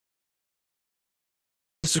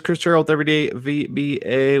this is Chris Terrell with Everyday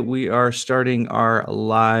VBA. We are starting our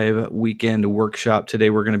live weekend workshop. Today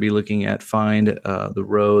we're going to be looking at find the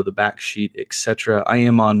row, the back sheet, etc. I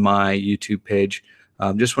am on my YouTube page.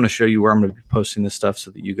 Just want to show you where I'm going to be posting this stuff so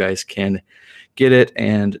that you guys can get it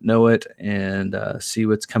and know it and see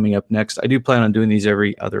what's coming up next. I do plan on doing these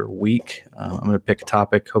every other week. I'm going to pick a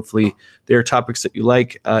topic. Hopefully there are topics that you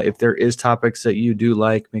like. If there is topics that you do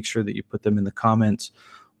like, make sure that you put them in the comments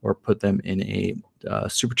or put them in a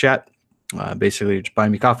super chat. Basically, just buy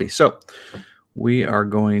me coffee. So we are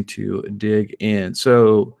going to dig in.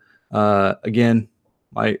 So again,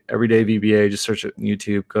 my Everyday VBA, just search it on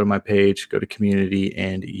YouTube, go to my page, go to community,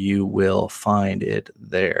 and you will find it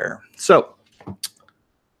there. So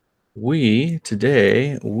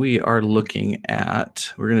today we are looking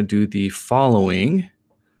at, we're going to do the following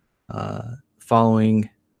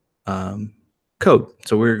code.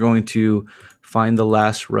 So we're going to find the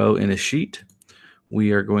last row in a sheet.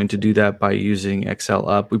 We are going to do that by using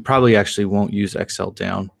xlup. We probably actually won't use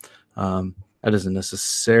xldown. That doesn't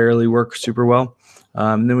necessarily work super well.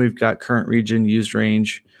 Then we've got current region, used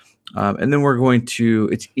range. And then we're going to,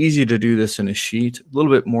 it's easy to do this in a sheet, a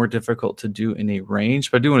little bit more difficult to do in a range,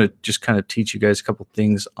 but I do want to just kind of teach you guys a couple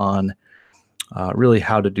things on really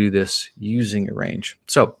how to do this using a range.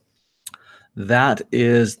 So that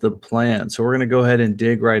is the plan. So we're going to go ahead and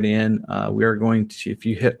dig right in. We are going to, if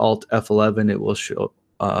you hit Alt F11, it will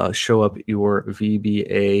show up your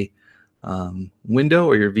VBA window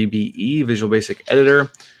or your VBE, Visual Basic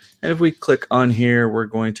Editor. And if we click on here, we're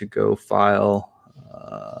going to go File.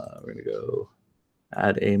 We're going to go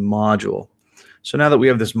add a module. So now that we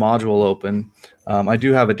have this module open, I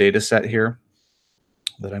do have a data set here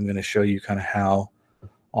that I'm going to show you kind of how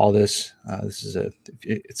all this,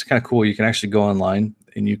 it's kind of cool. You can actually go online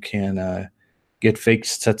and you can get fake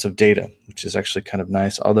sets of data, which is actually kind of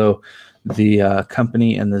nice. Although the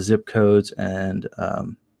company and the zip codes, and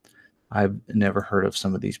I've never heard of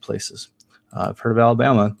some of these places. I've heard of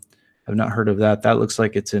Alabama. I've not heard of that. That looks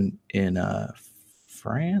like it's in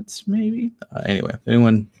France, maybe. Anyway, if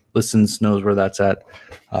anyone listens, knows where that's at,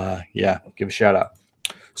 yeah, give a shout out.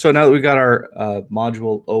 So now that we've got our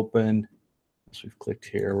module open, so we've clicked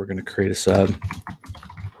here, we're going to create a sub.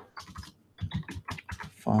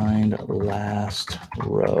 Find last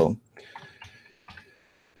row.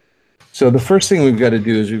 So the first thing we've got to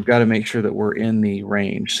do is we've got to make sure that we're in the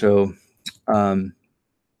range. So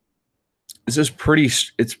this is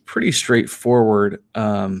it's pretty straightforward.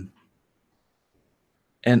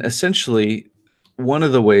 And essentially, one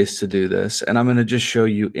of the ways to do this, and I'm going to just show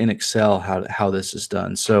you in Excel how this is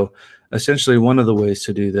done. So essentially, one of the ways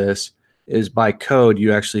to do this is by code,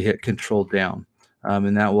 you actually hit Control down,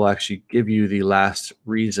 and that will actually give you the last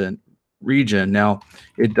region. Now,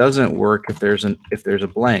 it doesn't work if there's a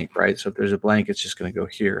blank, right? So if there's a blank, it's just going to go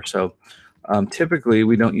here. So typically,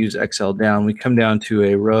 we don't use xldown. We come down to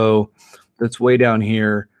a row that's way down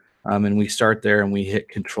here, and we start there and we hit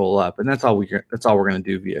Control up, and that's all we're going to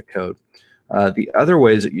do via code. The other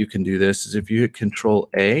ways that you can do this is if you hit Control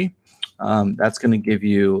A. That's going to give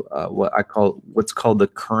you what's called the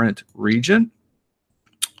current region.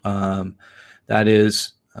 That's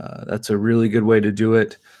a really good way to do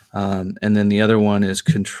it. And then the other one is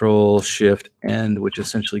Control Shift End, which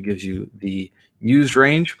essentially gives you the used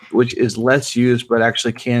range, which is less used, but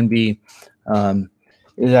actually can be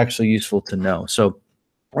is actually useful to know. So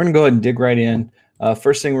we're going to go ahead and dig right in.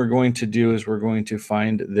 First thing we're going to do is we're going to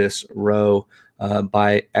find this row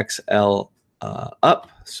by xlup.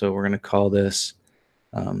 So we're going to call this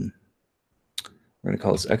xlup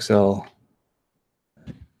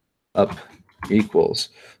equals.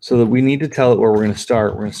 So that we need to tell it where we're going to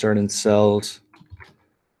start. We're going to start in cells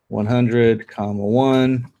 100, comma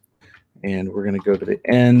 1, and we're going to go to the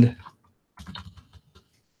end.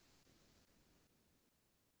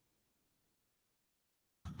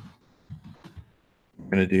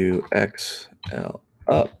 We're going to do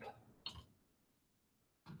xlup.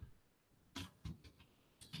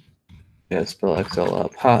 Yeah, spell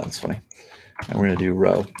xlup. Ha, that's funny. And we're going to do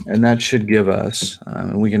row. And that should give us,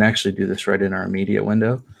 and we can actually do this right in our immediate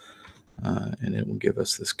window, and it will give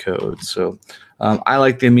us this code. So I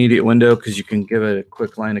like the immediate window because you can give it a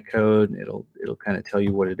quick line of code. It'll kind of tell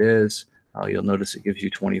you what it is. You'll notice it gives you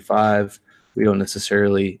 25. We don't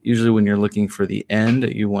necessarily, usually when you're looking for the end,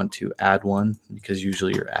 you want to add one because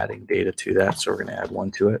usually you're adding data to that. So we're going to add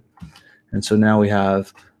one to it. And so now we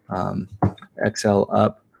have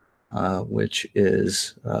xlup, which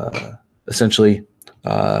is essentially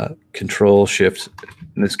Control Shift.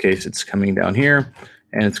 In this case, it's coming down here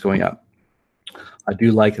and it's going up. I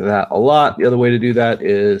do like that a lot. The other way to do that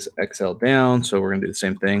is xldown. So we're going to do the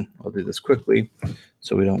same thing. I'll do this quickly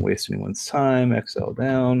so we don't waste anyone's time.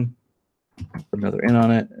 xldown, put another in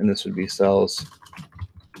on it, and this would be cells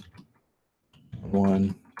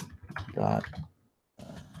 1 dot. I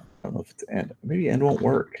don't know if it's end. Maybe end won't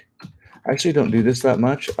work. I actually don't do this that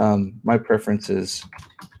much. My preference is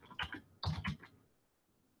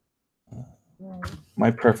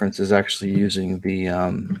actually using the.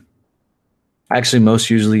 I actually most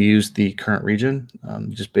usually use the current region,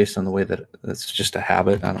 just based on the way that it's just a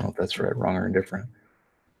habit. I don't know if that's right, wrong, or indifferent.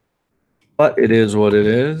 But it is what it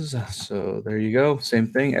is. So there you go. Same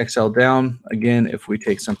thing. xldown. Again, if we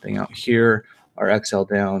take something out here, our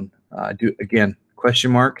xldown, do again,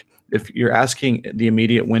 question mark. If you're asking the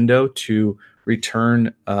immediate window to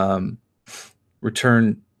return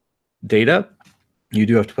return data, you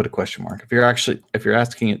do have to put a question mark. If you're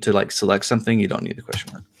asking it to like select something, you don't need a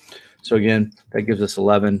question mark. So again, that gives us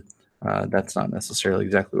 11. That's not necessarily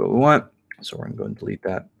exactly what we want. So we're going to go and delete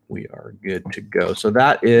that. We are good to go. So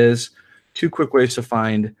that is 2 quick ways to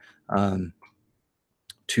find the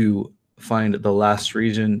last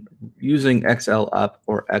region using xlup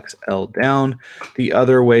or xldown. The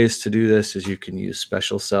other ways to do this is you can use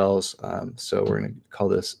special cells. So we're going to call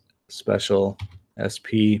this special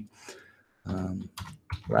SP.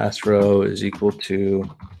 Last row is equal to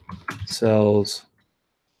cells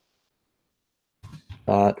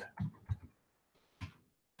dot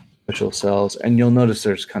special cells, and you'll notice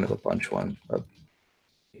there's kind of a bunch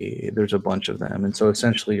there's a bunch of them, and so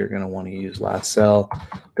essentially you're going to want to use last cell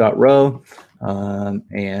dot row,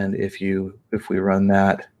 and if we run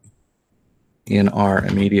that in our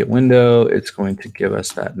immediate window, it's going to give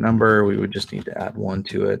us that number. We would just need to add 1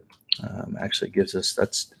 to it. Actually gives us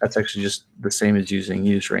that's actually just the same as using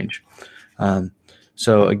usedrange.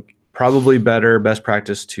 So probably best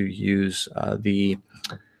practice to use the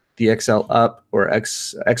xlup, or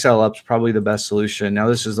xlup is probably the best solution. Now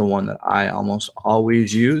this is the one that I almost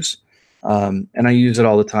always use, and I use it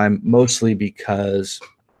all the time, mostly because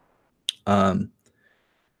a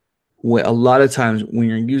lot of times when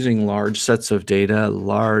you're using large sets of data,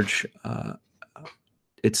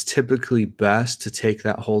 it's typically best to take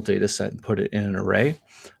that whole data set and put it in an array.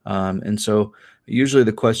 And so usually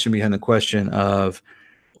the question behind the question of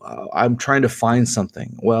I'm trying to find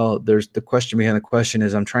something. Well, there's the question behind the question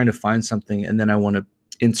is I'm trying to find something and then I want to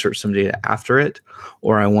insert some data after it,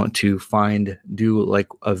 or I want to do like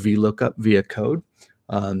a VLOOKUP via code.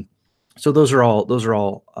 So those are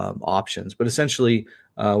all options. But essentially,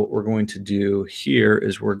 what we're going to do here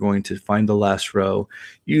is we're going to find the last row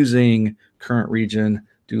using current region.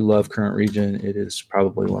 Do love current region. It is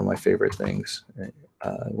probably one of my favorite things.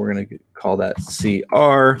 We're going to call that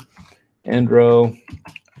CR end row.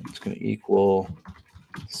 It's going to equal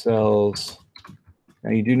cells. Now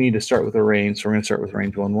you do need to start with a range, so we're going to start with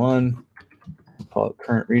range 1-1. Call it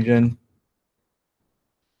current region.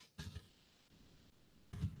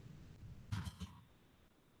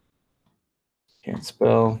 Can't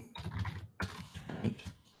spell.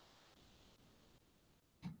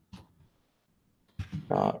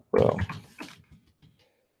 Dot row.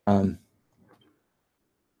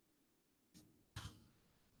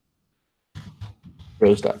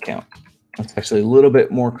 Rows.count. That's actually a little bit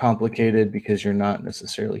more complicated because you're not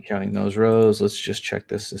necessarily counting those rows. Let's just check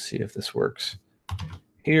this to see if this works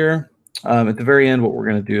here. At the very end, what we're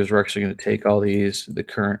going to do is we're actually going to take all these,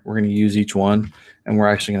 we're going to use each one, and we're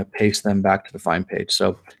actually going to paste them back to the find page.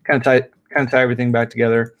 So kind of tie everything back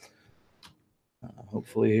together.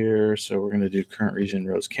 Hopefully here. So we're going to do current region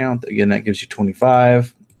rows count. Again, that gives you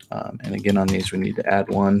 25. And again, on these, we need to add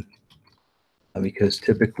 1 because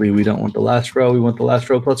typically we don't want the last row. We want the last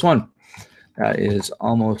row plus 1. That is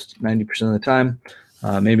almost 90% of the time.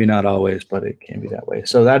 Maybe not always, but it can be that way.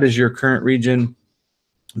 So that is your current region.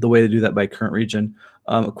 The way to do that by current region.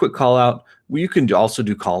 A quick call out. You can also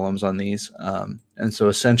do columns on these. And so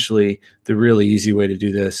essentially, the really easy way to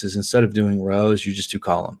do this is instead of doing rows, you just do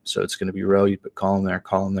column. So it's going to be row. You put column there,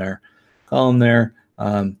 column there, column there.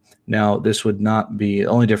 Now, this would not be the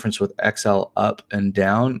only difference with XL up and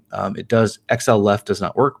down. It does. XL left does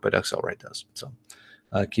not work, but XL right does. So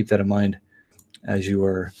keep that in mind as you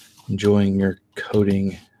are enjoying your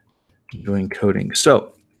coding.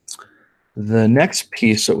 So the next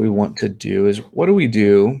piece that we want to do is what do we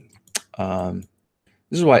do?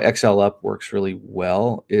 This is why xlup works really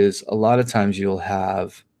well. Is a lot of times you'll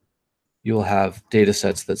have data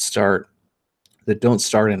sets that don't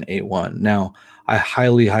start in A1. Now, I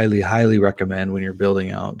highly recommend when you're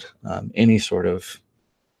building out any sort of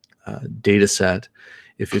data set,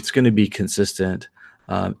 if it's going to be consistent,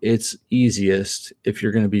 It's easiest if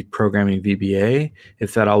you're going to be programming VBA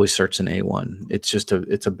if that always starts in A1.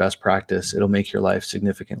 It's a best practice. It'll make your life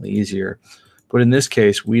significantly easier. But in this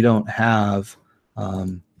case, we don't have.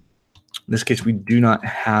 In this case, we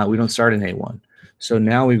don't start in A1. So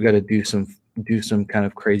now we've got to do some kind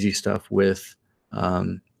of crazy stuff with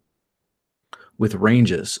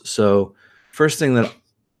ranges. So first thing that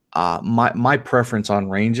my preference on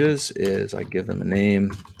ranges is I give them a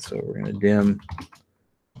name. So we're going to dim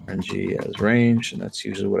RNG as range, and that's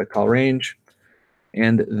usually what I call range.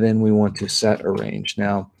 And then we want to set a range.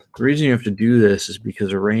 Now, the reason you have to do this is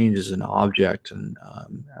because a range is an object, and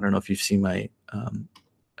I don't know if you've seen my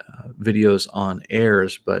videos on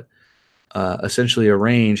errors, but essentially a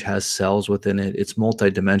range has cells within it. It's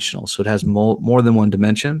multidimensional, so it has more than one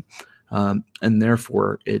dimension, and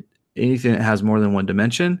therefore anything that has more than one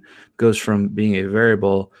dimension goes from being a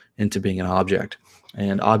variable into being an object,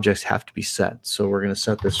 and objects have to be set. So we're going to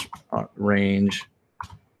set this range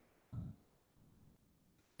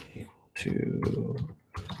to,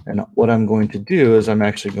 and what I'm going to do is I'm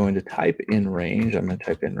actually going to type in range. I'm going to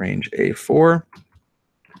type in range A4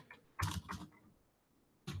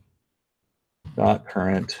 dot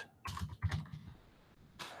current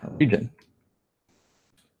region.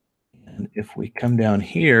 And if we come down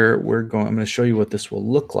here, I'm going to show you what this will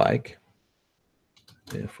look like.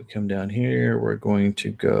 If we come down here, we're going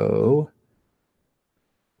to go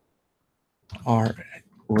our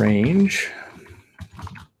range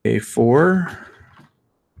A4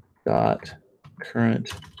 dot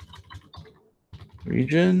current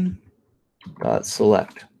region dot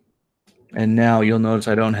select. And now you'll notice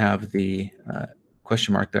I don't have the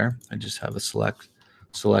question mark there. I just have a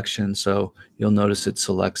selection. So you'll notice it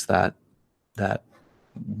selects that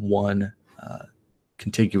one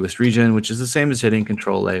contiguous region, which is the same as hitting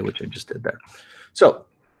Control-A, which I just did there. So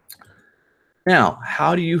now,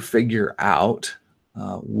 how do you figure out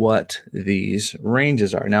what these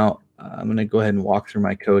ranges are? Now, I'm going to go ahead and walk through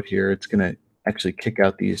my code here. It's going to actually kick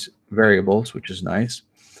out these variables, which is nice.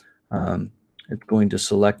 It's going to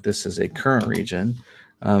select this as a current region.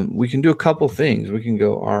 We can do a couple things. We can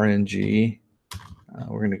go RNG.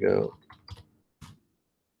 We're going to go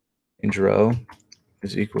range row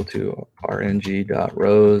is equal to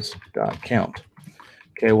rng.rows.count.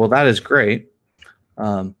 Okay, well, that is great.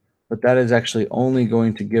 But that is actually only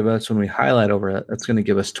going to give us, when we highlight over it, that's going to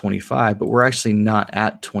give us 25, but we're actually not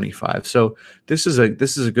at 25. So this is a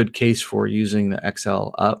good case for using the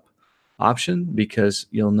xlup option, because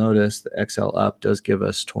you'll notice the xlup does give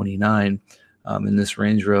us 29, and this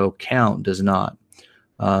range row count does not.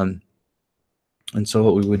 And so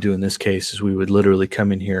what we would do in this case is we would literally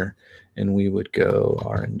come in here and we would go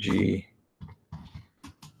RNG.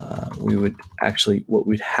 We would actually, what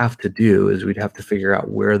we'd have to do is we'd have to figure out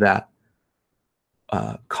where that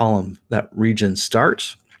column, that region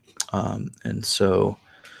starts. And so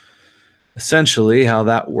essentially how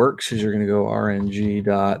that works is you're going to go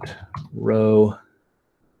rng.row.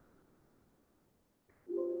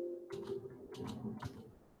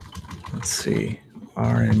 Let's see,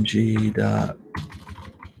 rng.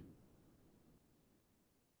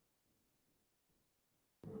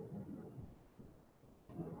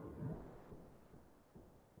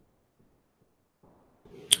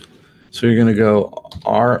 So you're going to go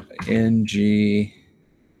RNG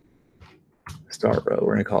start row.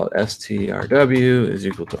 We're going to call it strw is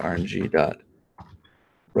equal to rng.row.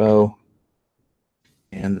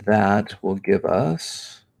 And that will give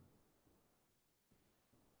us,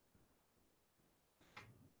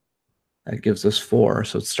 that gives us 4.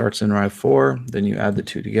 So it starts in row 4, then you add the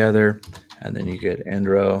two together, and then you get end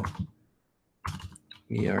row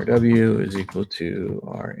ERW is equal to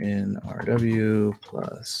RNRW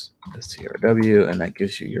plus STRW, and that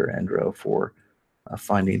gives you your end row for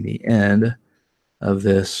finding the end of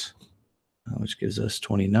this, which gives us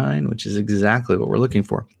 29, which is exactly what we're looking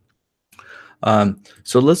for.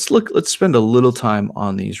 So let's spend a little time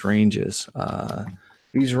on these ranges.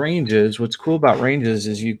 These ranges, what's cool about ranges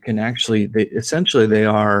is you can actually, essentially they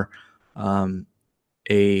are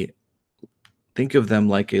think of them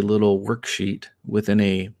like a little worksheet within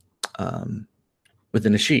a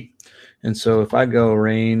sheet. And so if I go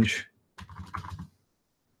range,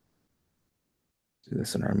 do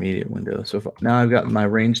this in our immediate window. So now I've got my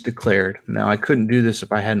range declared. Now I couldn't do this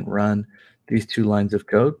if I hadn't run these 2 lines of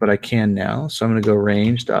code, but I can now. So I'm going to go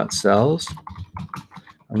range.cells. I'm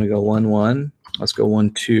going to go 1, 1. Let's go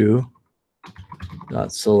 1, 2.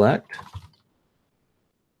 .select.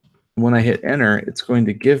 When I hit enter, it's going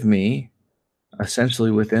to give me,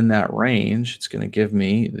 essentially within that range, it's going to give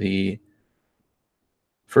me the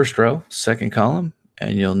first row, second column,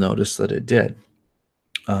 and you'll notice that it did.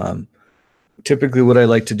 Typically what I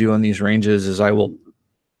like to do on these ranges is I will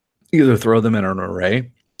either throw them in an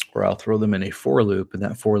array or I'll throw them in a for loop, and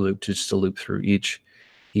that for loop just to loop through each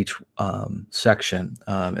section.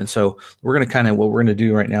 And so we're going to kind of, what we're going to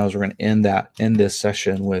do right now is we're going to end this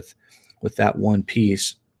session with that one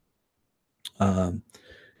piece. And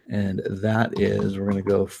that is, we're going to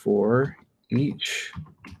go for each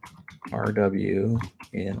RW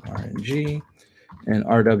in RNG, and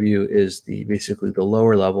RW is basically the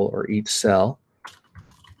lower level or each cell.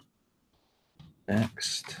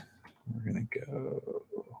 Next, we're going to go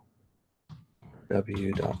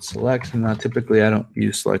w.select. And now typically I don't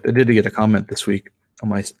use select. I did get a comment this week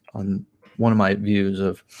on one of my views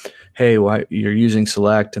of, hey, why you're using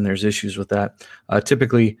select and there's issues with that.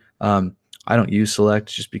 Typically, I don't use select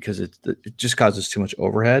just because it just causes too much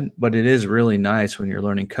overhead, but it is really nice when you're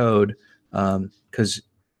learning code because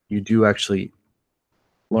you do actually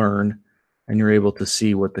learn and you're able to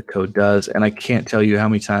see what the code does. And I can't tell you how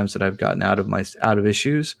many times that I've gotten out of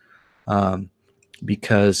issues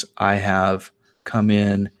because I have come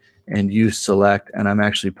in and used select, and I'm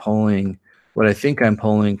actually pulling what I think I'm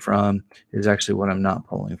pulling from is actually what I'm not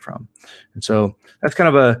pulling from. And so that's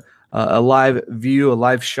kind of a live view, a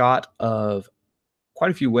live shot of quite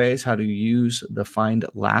a few ways how to use the find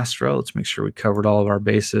last row. Let's make sure we covered all of our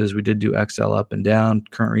bases. We did do XL up and down,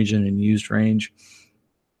 current region, and used range.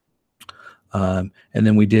 And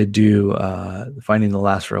then we did do finding the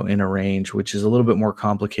last row in a range, which is a little bit more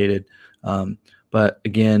complicated. But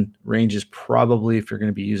again, range is probably, if you're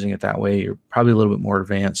going to be using it that way, you're probably a little bit more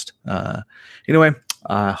advanced. Anyway,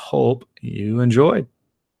 I hope you enjoyed.